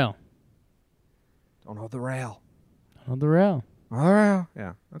hold the rail. Don't hold the rail. Don't hold the rail. Hold the rail.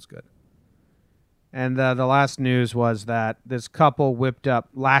 Yeah, that's good. And the last news was that this couple whipped up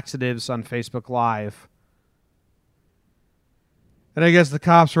laxatives on Facebook Live. And I guess the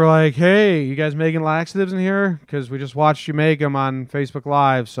cops were like, hey, you guys making laxatives in here? Because we just watched you make them on Facebook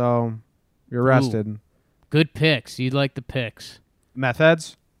Live, so you're arrested. Ooh, good picks. You'd like the picks. Meth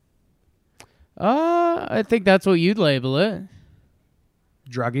heads? I think that's what you'd label it.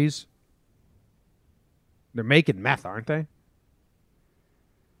 Druggies? They're making meth, aren't they?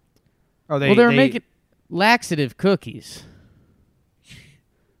 Oh, they're making laxative cookies.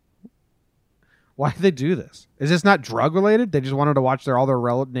 Why did they do this? Is this not drug related? They just wanted to watch all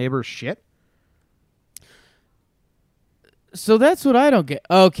their neighbors shit? So that's what I don't get.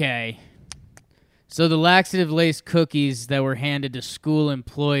 Okay. So the laxative-laced cookies that were handed to school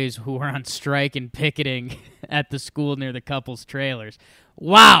employees who were on strike and picketing at the school near the couple's trailers.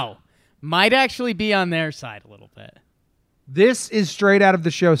 Wow. Might actually be on their side a little bit. This is straight out of the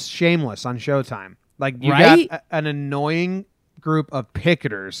show Shameless on Showtime. Like, you Right? got an annoying group of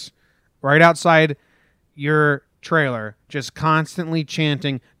picketers right outside your trailer just constantly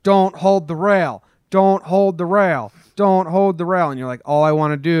chanting, "Don't hold the rail. Don't hold the rail. Don't hold the rail." And you're like, all I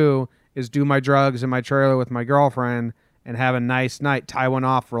want to do is do my drugs in my trailer with my girlfriend and have a nice night, tie one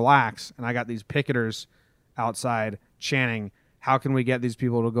off, relax. And I got these picketers outside chanting, "How can we get these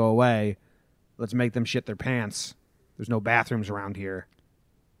people to go away? Let's make them shit their pants. There's no bathrooms around here."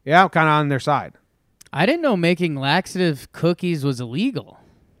 Yeah, I'm kind of on their side. I didn't know making laxative cookies was illegal.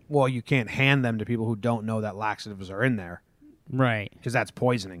 Well, you can't hand them to people who don't know that laxatives are in there Right. because that's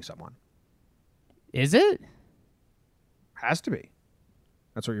poisoning someone. Is it? Has to be.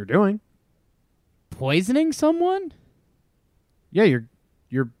 That's what you're doing. Poisoning someone? Yeah,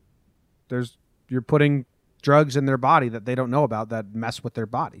 you're putting drugs in their body that they don't know about that mess with their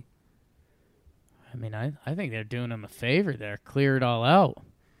body. I mean, I think they're doing them a favor there. Clear it all out.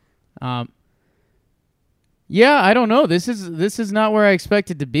 Yeah, I don't know. This is not where I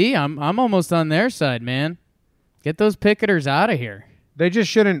expected to be. I'm almost on their side, man. Get those picketers out of here. They just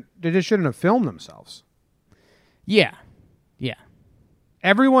shouldn't have filmed themselves. Yeah.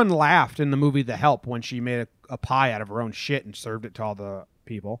 Everyone laughed in the movie The Help when she made a pie out of her own shit and served it to all the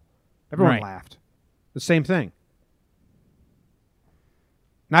people. Everyone Right. laughed. The same thing.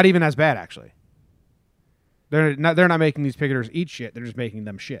 Not even as bad, actually. They're not making these picketers eat shit. They're just making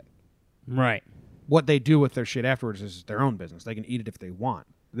them shit. Right. What they do with their shit afterwards is their own business. They can eat it if they want.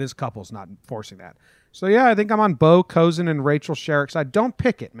 This couple's not forcing that. So, yeah, I think I'm on Bo Cozen and Rachel Sherrick's side. Don't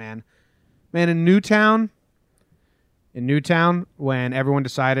pick it, man. Man, in Newtown, when everyone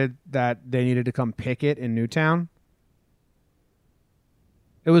decided that they needed to come picket in Newtown,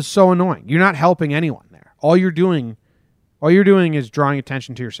 it was so annoying. You're not helping anyone there. All you're doing is drawing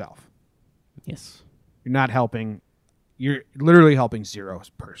attention to yourself. Yes. You're not helping. You're literally helping 0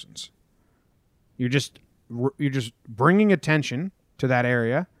 persons. You're just bringing attention to that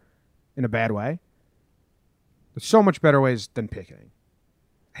area in a bad way. There's so much better ways than picketing.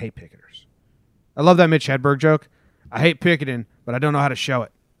 I hate picketers. I love that Mitch Hedberg joke. I hate picketing, but I don't know how to show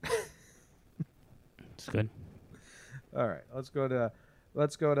it. It's good. All right, let's go to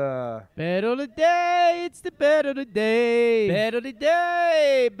Bet of the day. It's the bet of the day. Bet of the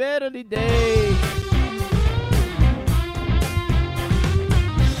day. Bet of the day.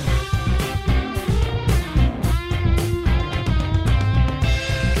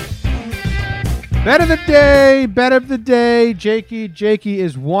 Bet of the day. Bet of the day. Jakey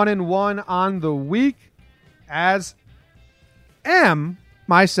is 1-1 on the week, as am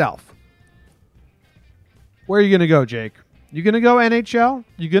myself. Where are you going to go, Jake? You going to go NHL?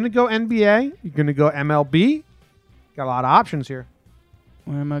 You going to go NBA? You going to go MLB? Got a lot of options here.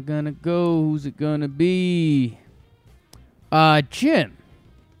 Where am I going to go? Who's it going to be? Jim.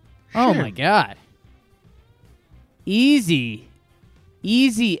 Oh, Jim. my God. Easy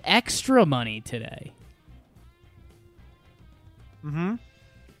extra money today. Mm-hmm.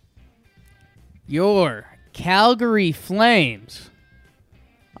 Your Calgary Flames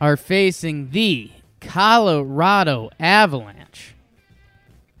are facing the Colorado Avalanche.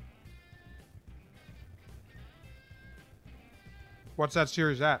 What's that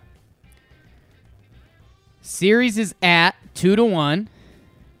series at? Series is at 2-1.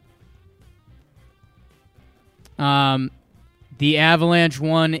 The Avalanche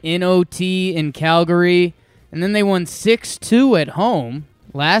won in OT in Calgary, and then they won 6-2 at home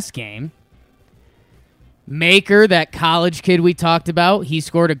last game. Maker, that college kid we talked about, he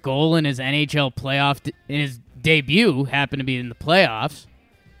scored a goal in his NHL playoff, in his debut, happened to be in the playoffs.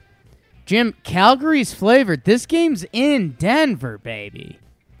 Jim, Calgary's flavored. This game's in Denver, baby.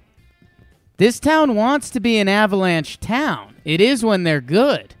 This town wants to be an Avalanche town. It is when they're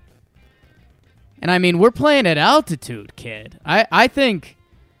good. And, I mean, we're playing at altitude, kid. I think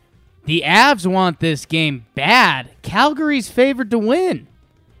the Avs want this game bad. Calgary's favored to win.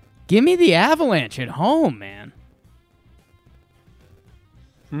 Give me the Avalanche at home, man.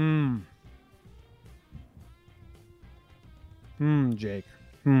 Jake.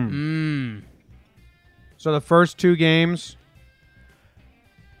 So the first two games.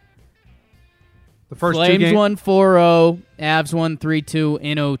 The first Flames two games won 4-0. Avs won 3-2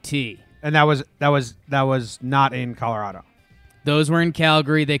 in OT. and that was not in Colorado. Those were in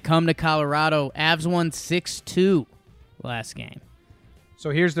Calgary. They come to Colorado. Avs won 6-2 last game.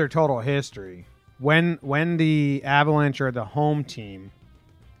 So here's their total history. When the Avalanche are the home team,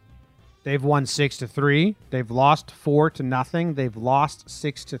 they've won 6-3. They've lost 4-0. They've lost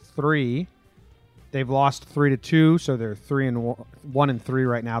 6-3. They've lost 3-2, so they're 1-3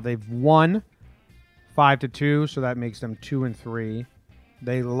 right now. They've won 5-2, so that makes them 2-3.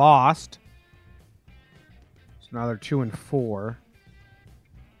 They lost, so now they're 2-4.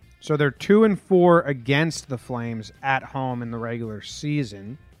 So they're 2-4 against the Flames at home in the regular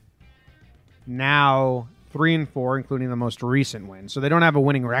season. Now 3-4, including the most recent win. So they don't have a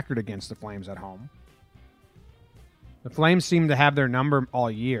winning record against the Flames at home. The Flames seem to have their number all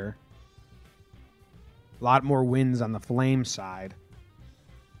year. A lot more wins on the Flames side.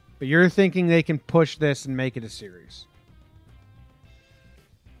 But you're thinking they can push this and make it a series.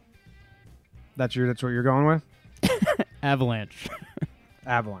 That's what you're going with? Avalanche.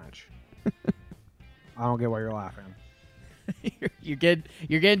 Avalanche. I don't get why you're laughing. You're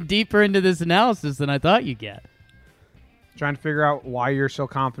getting deeper into this analysis than I thought you'd get. Trying to figure out why you're so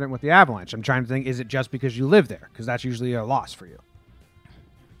confident with the Avalanche. I'm trying to think, is it just because you live there? Because that's usually a loss for you.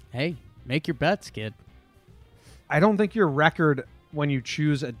 Hey, make your bets, kid. I don't think your record when you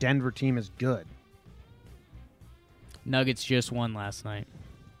choose a Denver team is good. Nuggets just won last night.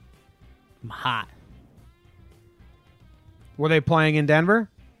 I'm hot. Were they playing in Denver?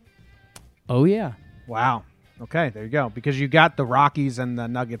 Oh, yeah. Wow. Okay, there you go. Because you got the Rockies and the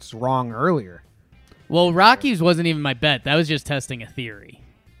Nuggets wrong earlier. Well, Rockies wasn't even my bet. That was just testing a theory.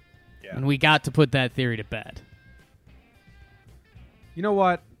 Yeah. And we got to put that theory to bed. You know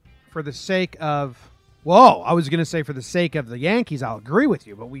what? For the sake of... Whoa, I was going to say for the sake of the Yankees, I'll agree with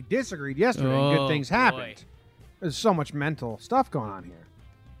you, but we disagreed yesterday and good things happened. There's so much mental stuff going on here.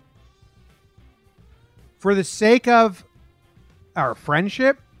 For the sake of our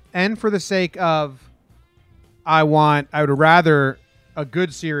friendship and for the sake of I would rather a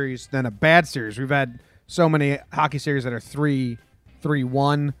good series than a bad series. We've had so many hockey series that are 3-1,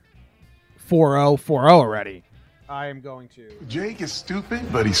 4-0, 4-0 already. I am going to... Jake is stupid,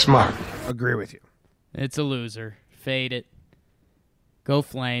 but he's smart. Agree with you. It's a loser. Fade it. Go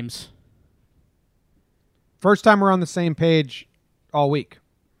Flames. First time we're on the same page all week.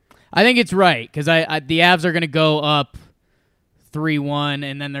 I think it's right because the Avs are going to go up 3-1,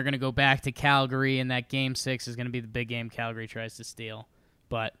 and then they're going to go back to Calgary, and that Game 6 is going to be the big game Calgary tries to steal.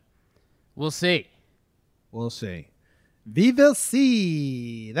 But we'll see. We'll see. We will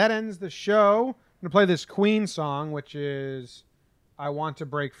see. That ends the show. I'm going to play this Queen song, which is I Want to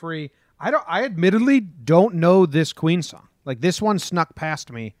Break Free. I admittedly don't know this Queen song. Like, this one snuck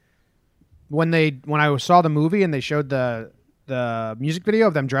past me when I saw the movie and they showed the music video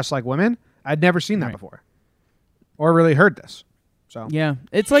of them dressed like women. I'd never seen that before or really heard this. So yeah,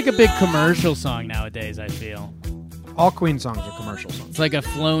 it's like a big commercial song nowadays, I feel. All Queen songs are commercial songs. It's like a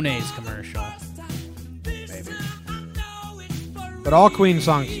Flonase commercial. Maybe. But all Queen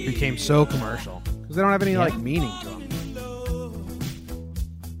songs became so commercial because they don't have any like meaning to them.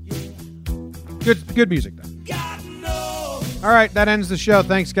 Good music, though. All right, that ends the show.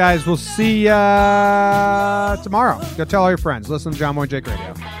 Thanks, guys. We'll see tomorrow. Go tell all your friends. Listen to John Moore and Jake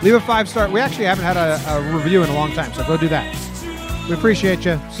Radio. Leave a 5-star. We actually haven't had a review in a long time, so go do that. We appreciate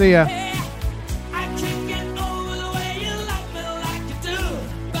you. See ya.